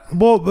argue that.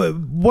 Well,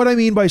 what I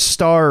mean by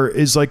star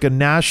is like a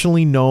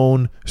nationally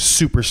known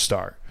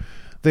superstar.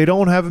 They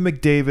don't have a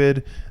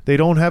McDavid. They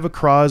don't have a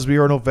Crosby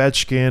or an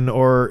Ovechkin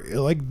or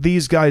like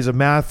these guys, a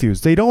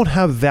Matthews. They don't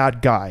have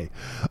that guy.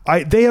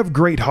 They have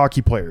great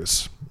hockey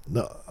players.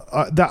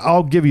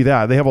 I'll give you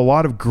that. They have a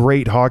lot of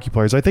great hockey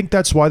players. I think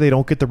that's why they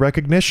don't get the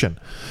recognition.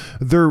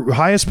 Their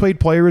highest paid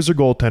player is their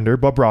goaltender,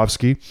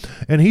 Bobrovsky,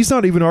 and he's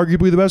not even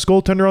arguably the best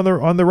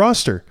goaltender on the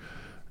roster.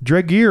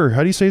 Driedger,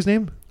 how do you say his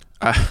name?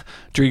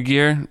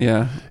 Driedger,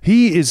 yeah.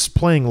 He is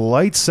playing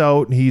lights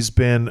out. He's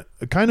been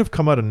kind of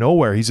come out of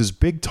nowhere. He's this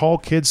big, tall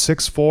kid,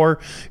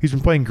 6'4". He's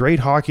been playing great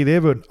hockey. They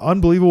have an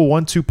unbelievable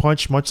 1-2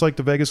 punch, much like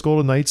the Vegas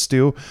Golden Knights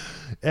do.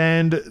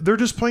 And they're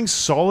just playing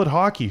solid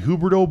hockey.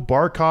 Huberdeau,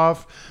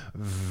 Barkov,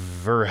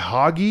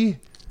 Verhaeghe.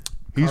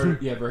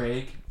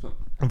 Verhaeghe.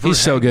 He's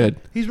so good.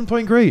 He's been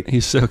playing great.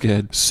 He's so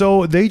good.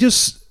 So they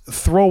just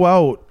throw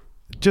out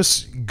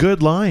just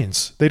good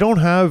lines. They don't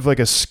have like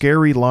a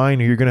scary line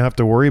you're going to have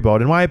to worry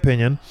about, in my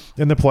opinion,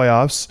 in the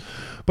playoffs.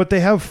 But they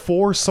have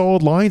 4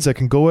 solid lines that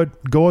can go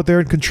out there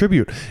and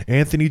contribute.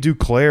 Anthony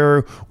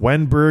Duclair,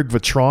 Wenberg,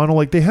 Vetrano,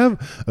 like they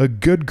have a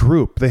good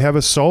group. They have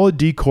a solid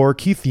D-core.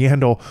 Keith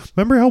Yandel.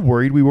 Remember how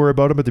worried we were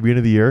about him at the beginning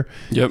of the year?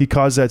 Yep. He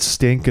caused that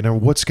stink,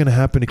 and what's going to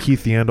happen to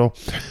Keith Yandel?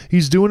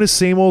 He's doing the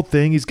same old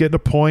thing. He's getting a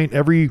point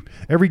every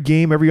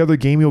game. Every other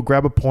game, he'll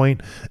grab a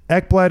point.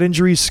 Ekblad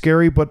injury is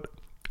scary, but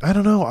I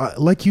don't know.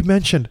 Like you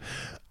mentioned,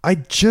 I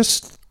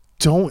just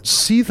don't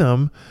see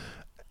them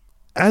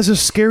as a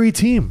scary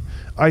team.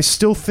 I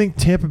still think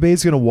Tampa Bay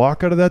is going to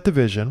walk out of that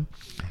division.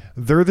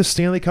 They're the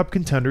Stanley Cup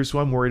contenders who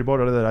I'm worried about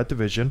out of that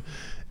division.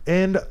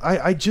 And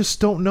I just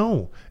don't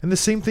know. And the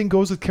same thing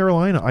goes with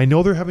Carolina. I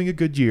know they're having a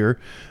good year.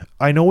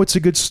 I know it's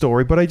a good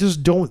story, but I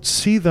just don't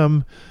see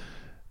them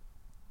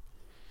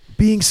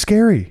being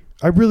scary.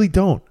 I really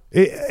don't.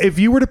 If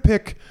you were to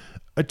pick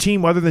a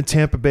team other than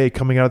Tampa Bay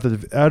coming out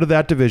of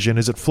that division,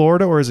 is it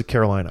Florida or is it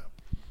Carolina?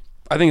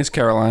 I think it's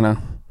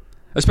Carolina,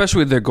 especially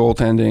with their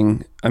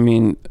goaltending. I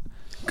mean,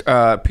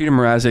 Peter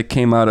Mrazek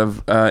came out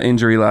of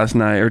injury last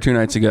night or 2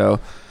 nights ago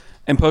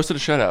and posted a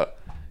shutout.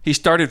 He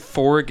started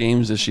 4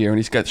 games this year and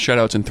he's got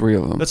shutouts in 3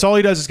 of them. That's all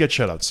he does is get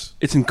shutouts.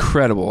 It's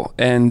incredible.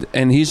 And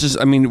he's just,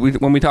 I mean,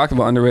 when we talked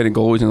about underrated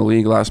goalies in the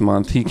league last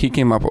month, he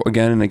came up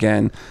again and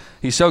again.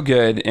 He's so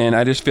good. And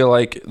I just feel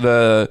like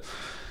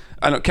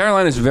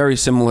Carolina is very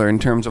similar in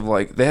terms of,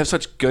 like, they have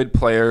such good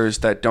players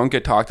that don't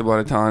get talked about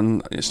a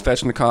ton.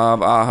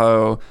 Svechnikov,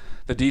 Aho.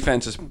 The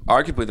defense is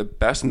arguably the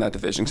best in that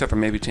division, except for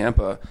maybe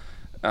Tampa.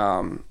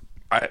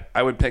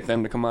 I would pick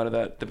them to come out of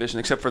that division,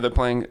 except for they're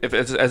playing,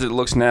 as it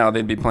looks now,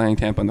 they'd be playing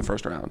Tampa in the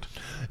first round.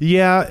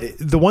 Yeah,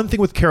 the one thing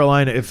with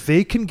Carolina, if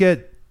they can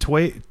get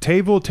Teuvo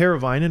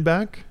Teravainen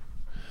back,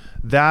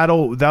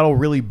 that'll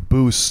really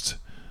boost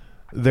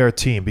their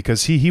team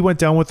because he went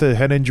down with a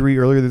head injury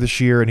earlier this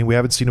year, and we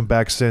haven't seen him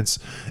back since.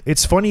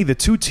 It's funny, the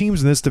two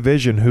teams in this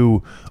division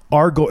who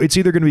are it's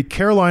either going to be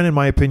Carolina, in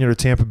my opinion, or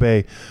Tampa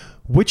Bay.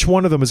 Which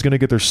one of them is going to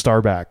get their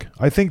star back?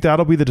 I think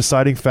that'll be the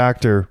deciding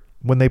factor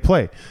when they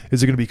play.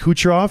 Is it going to be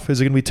Kucherov?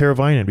 Is it going to be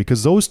Teravainen?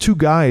 Because those two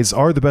guys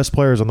are the best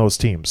players on those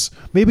teams.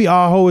 Maybe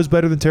Aho is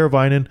better than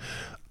Teravainen.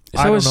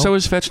 So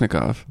is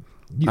Svechnikov.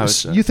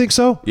 You think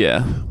so?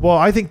 Yeah. Well,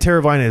 I think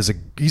Teravainen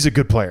he's a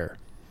good player.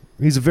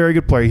 He's a very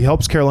good player. He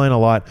helps Carolina a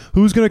lot.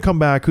 Who's going to come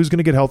back? Who's going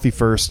to get healthy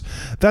first?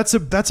 That's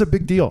a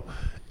big deal.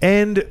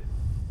 And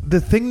the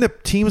thing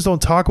that teams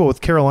don't talk about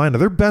with Carolina,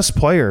 their best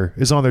player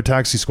is on their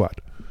taxi squad.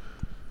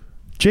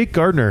 Jake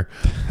Gardiner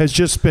has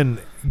just been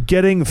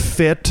getting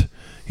fit.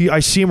 I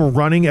see him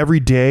running every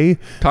day.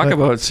 Talk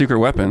about secret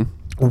weapon.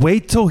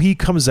 Wait till he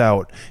comes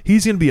out.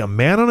 He's going to be a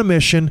man on a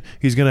mission.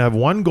 He's going to have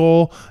one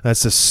goal.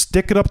 That's to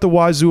stick it up the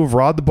wazoo of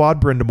Rod the Bod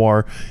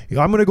Brindamore.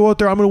 I'm going to go out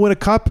there. I'm going to win a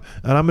cup,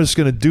 and I'm just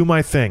going to do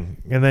my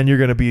thing. And then you're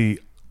going to be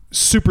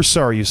super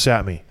sorry you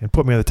sat me and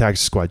put me on the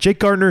taxi squad. Jake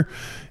Gardiner,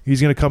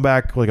 he's going to come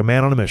back like a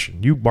man on a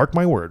mission. You mark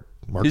my word.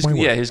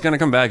 Yeah, he's going to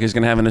come back. He's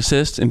going to have an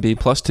assist and be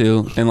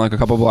 +2 and like a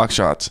couple block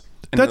shots.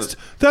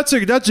 That's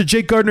a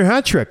Jake Gardiner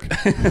hat trick.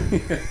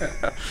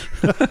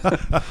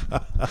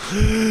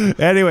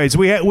 Anyways,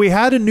 we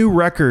had a new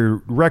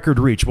record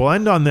reach. We'll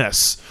end on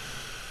this.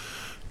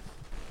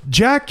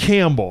 Jack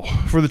Campbell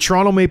for the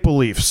Toronto Maple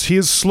Leafs. He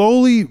has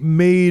slowly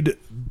made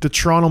the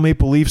Toronto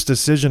Maple Leafs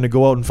decision to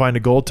go out and find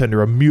a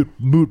goaltender a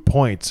moot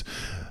point.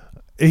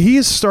 He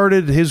has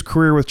started his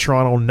career with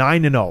Toronto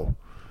 9-0.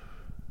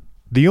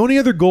 The only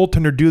other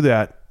goaltender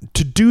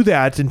to do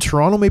that in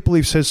Toronto Maple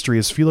Leafs history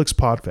is Felix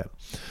Potvin.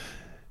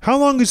 How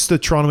long has the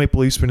Toronto Maple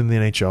Leafs been in the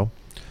NHL?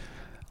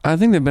 I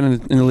think they've been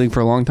in the league for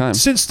a long time.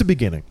 Since the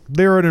beginning.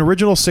 They're an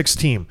original 6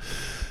 team.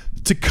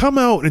 To come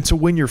out and to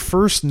win your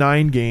first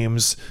 9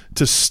 games,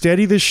 to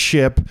steady the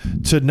ship,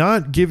 to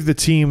not give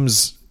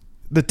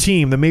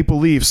the Maple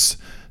Leafs,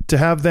 to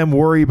have them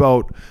worry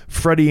about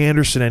Freddie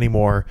Anderson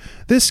anymore.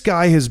 This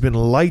guy has been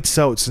lights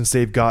out since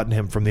they've gotten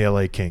him from the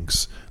LA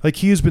Kings. Like,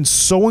 he has been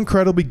so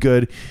incredibly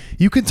good.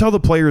 You can tell the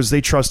players they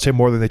trust him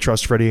more than they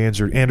trust Freddie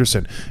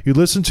Anderson. You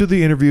listen to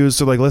the interviews,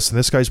 they're like, listen,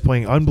 this guy's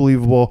playing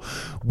unbelievable.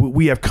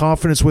 We have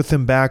confidence with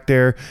him back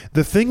there.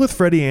 The thing with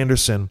Freddie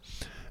Anderson,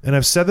 and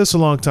I've said this a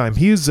long time,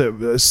 he is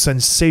a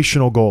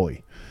sensational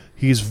goalie.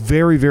 He's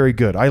very, very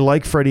good. I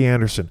like Freddie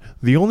Anderson.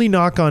 The only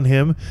knock on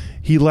him,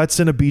 he lets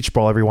in a beach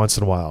ball every once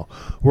in a while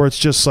where it's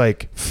just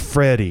like,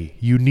 Freddie,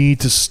 you need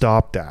to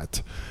stop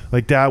that.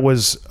 Like, that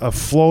was a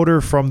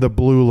floater from the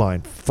blue line.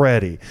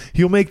 Freddie.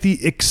 He'll make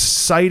the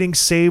exciting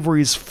save where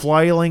he's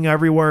flailing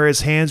everywhere,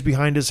 his hands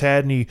behind his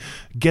head, and he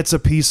gets a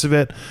piece of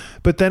it.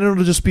 But then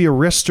it'll just be a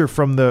wrister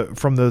from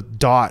the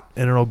dot,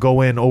 and it'll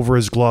go in over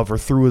his glove or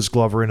through his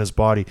glove or in his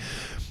body.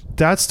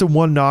 That's the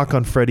one knock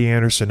on Freddie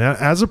Anderson.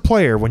 As a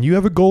player, when you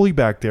have a goalie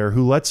back there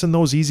who lets in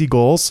those easy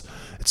goals,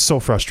 it's so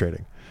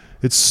frustrating.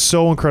 It's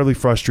so incredibly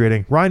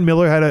frustrating. Ryan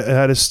Miller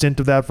had a stint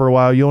of that for a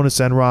while. Jonas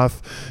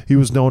Enroth, he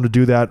was known to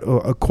do that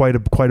quite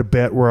a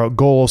bit, where a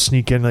goal will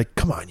sneak in, like,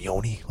 come on,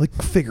 Yoni, like,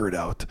 figure it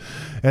out.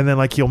 And then,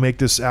 like, he'll make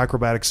this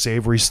acrobatic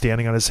save where he's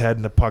standing on his head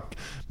and the puck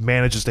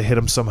manages to hit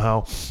him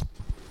somehow.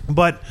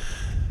 But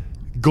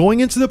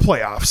going into the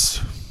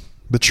playoffs,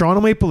 the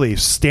Toronto Maple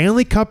Leafs,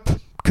 Stanley Cup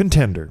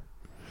contender,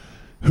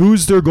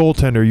 who's their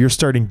goaltender? You're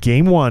starting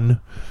game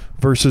 1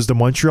 versus the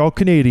Montreal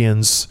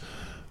Canadiens.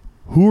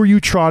 Who are you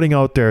trotting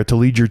out there to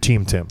lead your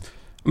team, Tim?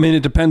 I mean,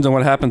 it depends on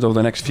what happens over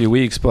the next few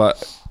weeks,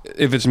 but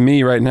if it's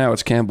me right now,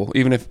 it's Campbell,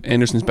 even if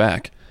Anderson's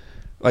back.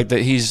 Like,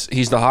 that, he's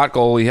the hot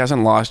goal. He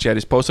hasn't lost yet.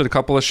 He's posted a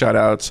couple of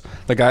shutouts.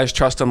 The guys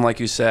trust him, like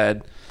you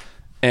said.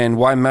 And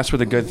why mess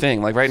with a good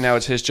thing? Like, right now,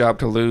 it's his job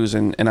to lose,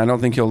 and I don't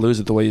think he'll lose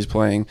it the way he's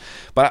playing.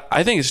 But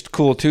I think it's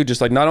cool, too, just,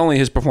 like, not only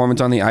his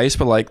performance on the ice,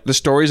 but, like, the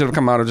stories that have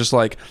come out of just,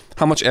 like,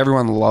 how much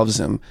everyone loves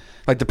him.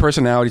 Like, the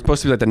personality. He's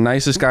supposed to be, like, the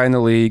nicest guy in the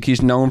league.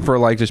 He's known for,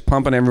 like, just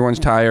pumping everyone's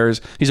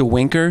tires. He's a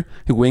winker.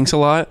 He winks a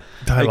lot.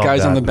 Like,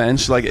 guys on the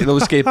bench, like, they'll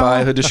skate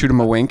by, he'll just shoot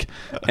him a wink.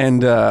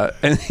 And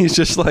he's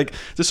just, like,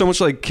 there's so much,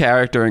 like,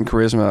 character and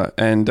charisma.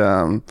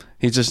 And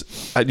he's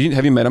just, have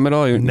you met him at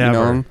all? Never. You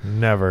know him?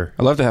 Never.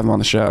 I'd love to have him on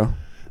the show.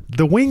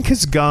 The wink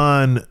has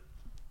gone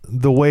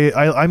the way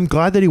I'm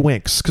glad that he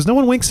winks, because no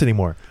one winks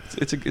anymore.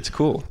 It's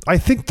cool. I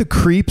think the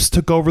creeps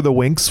took over the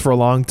winks for a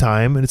long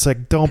time, and it's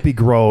like, don't be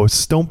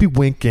gross, don't be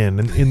winking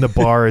in the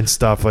bar and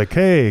stuff. Like,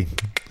 hey,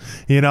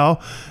 you know,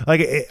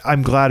 like,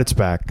 I'm glad it's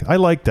back. I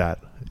like that.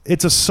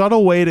 It's a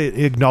subtle way to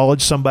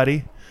acknowledge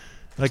somebody.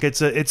 Like,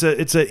 it's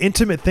an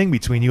intimate thing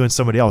between you and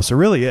somebody else. It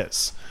really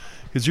is.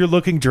 Because you're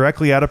looking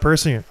directly at a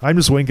person. I'm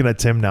just winking at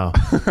Tim now.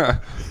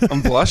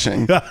 I'm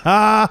blushing.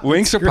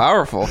 Winks are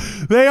powerful.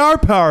 They are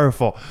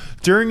powerful.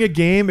 During a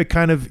game, it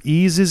kind of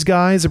eases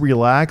guys. It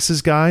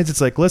relaxes guys. It's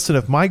like, listen,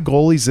 if my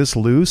goalie's this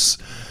loose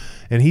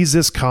and he's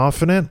this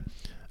confident,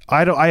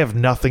 I have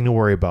nothing to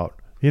worry about.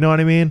 You know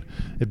what I mean?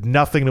 I have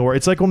nothing to worry.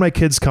 It's like when my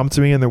kids come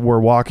to me and we're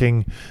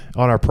walking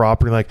on our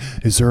property, like,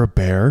 is there a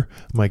bear?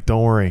 I'm like,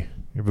 don't worry.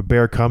 If a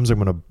bear comes, I'm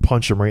going to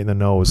punch him right in the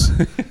nose.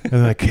 And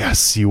they're like,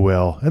 yes, you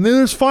will. And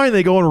then it's fine.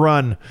 They go and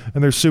run,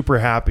 and they're super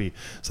happy.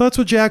 So that's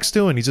what Jack's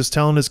doing. He's just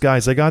telling his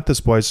guys, I got this,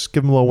 boys. Just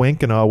give him a little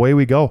wink, and away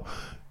we go.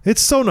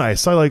 It's so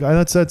nice.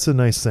 That's a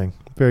nice thing.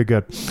 Very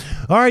good.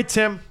 All right,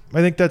 Tim.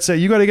 I think that's it.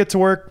 You got to get to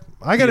work.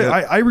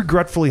 I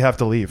regretfully have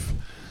to leave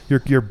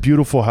your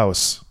beautiful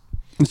house.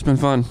 It's been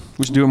fun.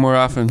 We should do it more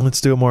often. Let's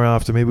do it more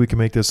often. Maybe we can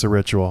make this a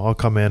ritual. I'll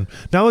come in.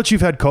 Now that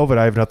you've had COVID,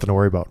 I have nothing to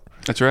worry about.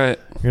 That's right.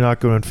 You're not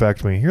going to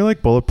infect me. You're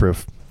like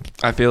bulletproof.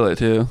 I feel it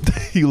too.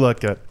 You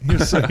look it.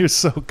 You're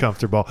so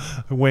comfortable.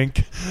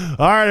 Wink.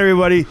 All right,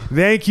 everybody.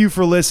 Thank you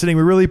for listening.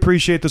 We really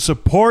appreciate the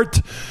support.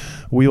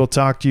 We will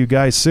talk to you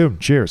guys soon.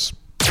 Cheers.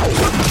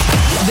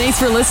 Thanks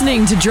for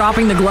listening to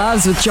Dropping the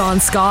Gloves with John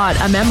Scott,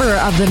 a member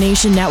of the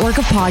Nation Network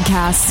of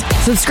Podcasts.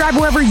 Subscribe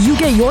wherever you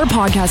get your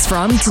podcasts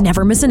from to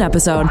never miss an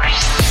episode.